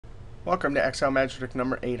Welcome to Excel Magic Trick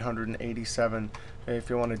number 887. If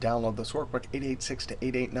you want to download this workbook, 886 to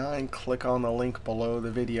 889, click on the link below the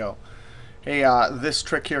video. Hey, this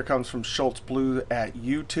trick here comes from Schultz Blue at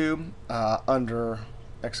YouTube. Under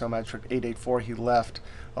Excel Magic Trick 884, he left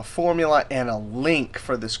a formula and a link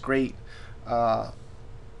for this great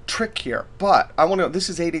trick here. But I want to. This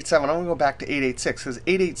is 887. I want to go back to 886 because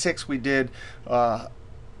 886 we did a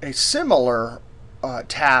similar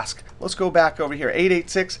task. Let's go back over here.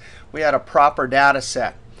 886, we had a proper data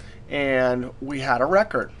set. And we had a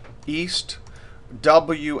record, East,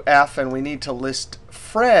 WF, and we need to list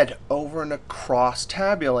Fred over and across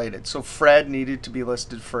tabulated. So Fred needed to be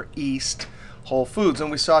listed for East Whole Foods. And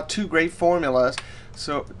we saw two great formulas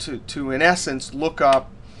so to in essence, look up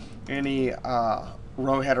any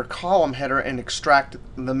row header, column header, and extract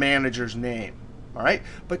the manager's name. All right,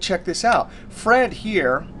 but check this out. Fred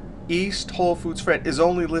here, East Whole Foods Fred, is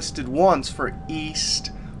only listed once for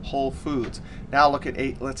East Whole Foods. Now look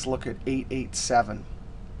at let's look at 887.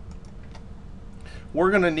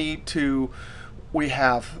 We're going to need to, we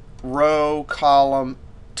have row, column,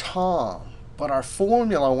 Tom. But our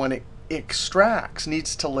formula, when it extracts,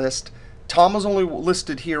 needs to list, Tom is only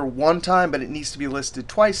listed here one time, but it needs to be listed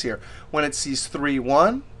twice here. When it sees 3,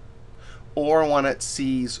 1, or when it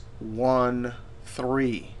sees 1,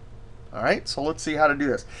 3. All right, so let's see how to do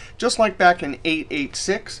this. Just like back in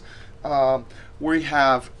 886, we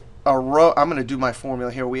have a row. I'm going to do my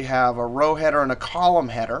formula here. We have a row header and a column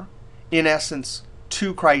header. In essence,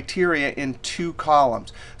 two criteria in two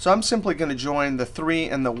columns. So I'm simply going to join the 3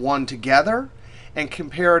 and the 1 together and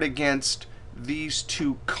compare it against these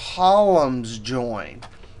two columns joined.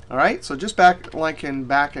 All right, so just back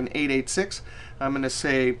in 886, I'm going to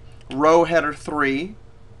say row header 3,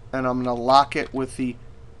 and I'm going to lock it with the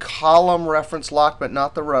column reference locked, but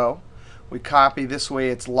not the row. We copy this way,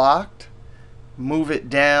 it's locked. Move it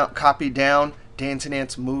down, copy down, dance and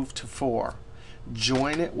ants, move to 4.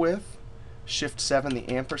 Join it with Shift 7, the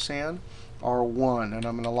ampersand, R1, and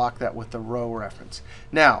I'm going to lock that with the row reference.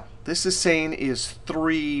 Now, this is saying is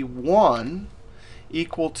 3, 1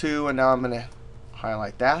 equal to, and now I'm going to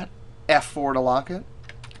highlight that, F4 to lock it,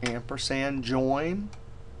 ampersand, join,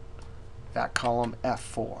 that column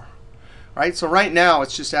F4. All right, so right now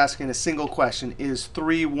it's just asking a single question. Is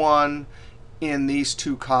 3, 1 in these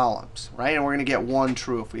two columns? Right, and we're going to get one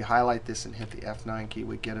true. If we highlight this and hit the F9 key,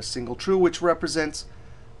 we get a single true, which represents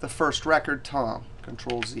the first record, Tom.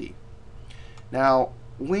 Control Z. Now,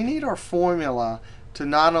 we need our formula to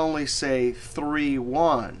not only say 3,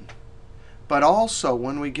 1, but also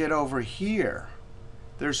when we get over here,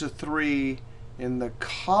 there's a 3 in the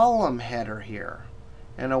column header here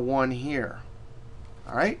and a 1 here.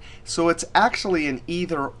 All right, so it's actually an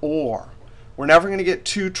either or. We're never going to get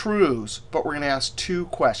two trues, but we're going to ask two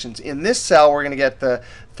questions. In this cell, we're going to get the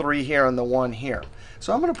 3 here and the 1 here.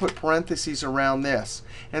 So I'm going to put parentheses around this.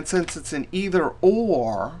 And since it's an either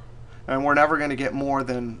or, and we're never going to get more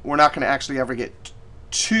than, we're not going to actually ever get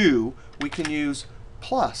 2, we can use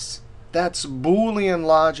plus. That's Boolean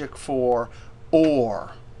logic for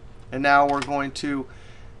or. And now we're going to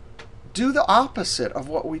do the opposite of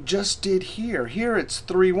what we just did here. Here it's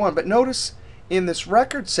 3, 1. But notice in this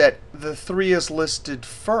record set, the 3 is listed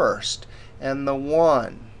first and the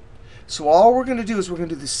 1. So all we're going to do is we're going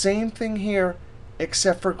to do the same thing here,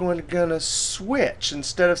 except we're going to switch.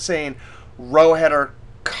 Instead of saying row header,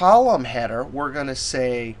 column header, we're going to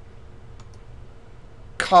say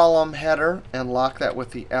column header and lock that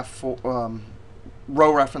with the F4,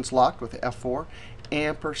 row reference locked with the F4,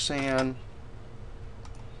 ampersand,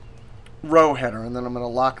 row header, and then I'm going to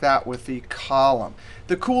lock that with the column.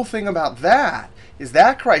 The cool thing about that is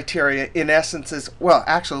that criteria, in essence, is, well,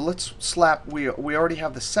 actually, let's slap, we already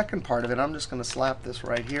have the second part of it. I'm just going to slap this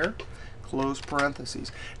right here, close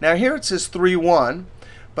parentheses. Now here it says 3, 1,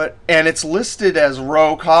 and it's listed as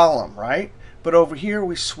row column, right? But over here,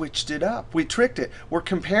 we switched it up. We tricked it. We're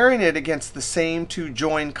comparing it against the same two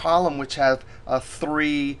joined column, which have a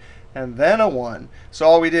 3 and then a 1. So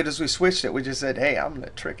all we did is we switched it. We just said, hey, I'm going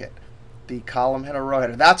to trick it. The column header, row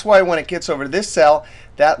header. That's why when it gets over to this cell,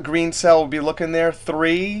 that green cell will be looking there,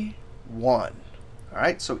 3, 1. All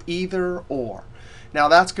right, so either or. Now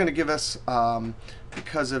that's going to give us,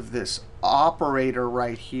 because of this operator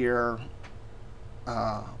right here,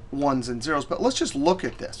 1s and 0s. But let's just look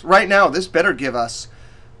at this. Right now, this better give us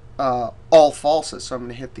all falses. So I'm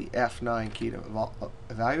going to hit the F9 key to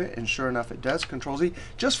evaluate, and sure enough, it does. Control Z.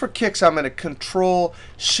 Just for kicks, I'm going to Control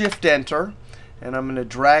Shift Enter. And I'm going to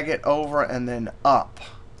drag it over and then up.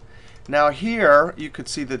 Now here, you could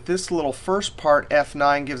see that this little first part,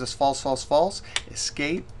 F9, gives us false, false, false,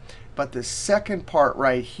 escape. But the second part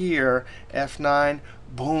right here, F9,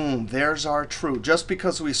 Boom, there's our true. Just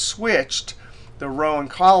because we switched the row and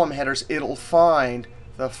column headers, it'll find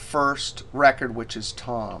the first record, which is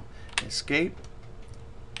Tom. Escape.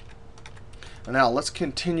 And now let's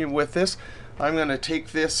continue with this. I'm going to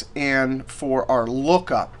take this and for our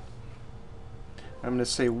lookup, I'm going to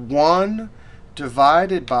say 1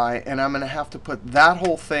 divided by, and I'm going to have to put that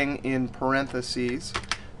whole thing in parentheses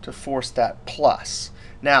to force that plus.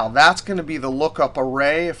 Now, that's going to be the lookup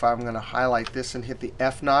array. If I'm going to highlight this and hit the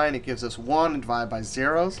F9, it gives us 1 and divide by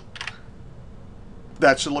zeros.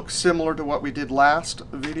 That should look similar to what we did last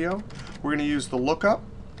video. We're going to use the lookup.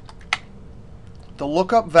 The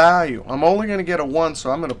lookup value, I'm only going to get a 1,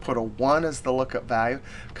 so I'm going to put a 1 as the lookup value,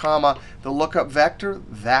 comma, the lookup vector,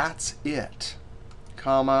 that's it,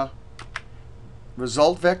 comma,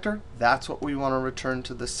 result vector, that's what we want to return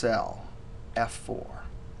to the cell, F4.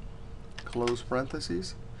 Close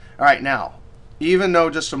parentheses. All right, now, even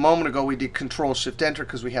though just a moment ago we did Control-Shift-Enter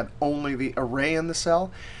because we had only the array in the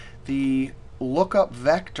cell, the lookup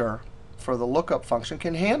vector for the lookup function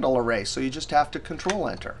can handle arrays, so you just have to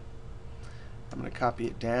Control-Enter. I'm going to copy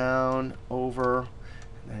it down, over,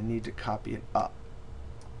 and I need to copy it up.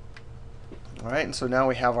 All right, and so now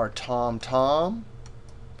we have our Tom, Tom,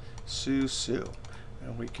 Sue, Sue.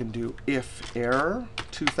 And we can do if error,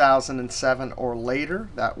 2007 or later.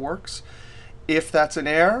 That works. If that's an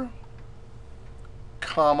error,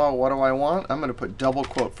 comma, what do I want? I'm going to put double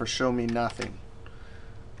quote for show me nothing.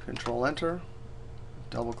 Control-Enter,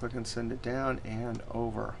 double click and send it down and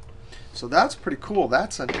over. So that's pretty cool.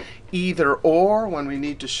 That's an either or when we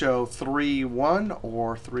need to show 3-1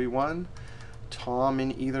 or 3-1. Tom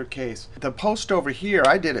in either case. The post over here,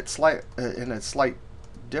 I did it in a slight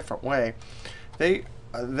different way.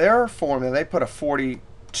 Their formula, they put a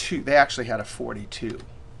 42. They actually had a 42.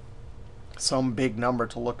 Some big number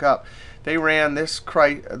to look up. They ran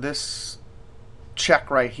this check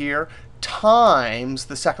right here times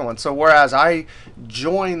the second one. So whereas I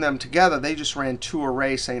joined them together, they just ran 2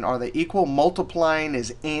 arrays saying, are they equal? Multiplying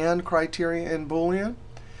is and criteria in Boolean.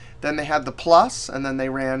 Then they had the plus, and then they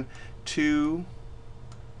ran 2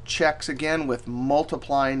 checks again with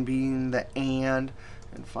multiplying being the and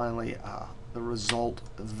finally the result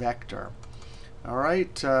vector. All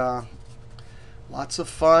right, lots of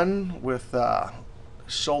fun with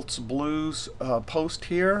Schultz Blues post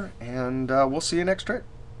here, and we'll see you next trick.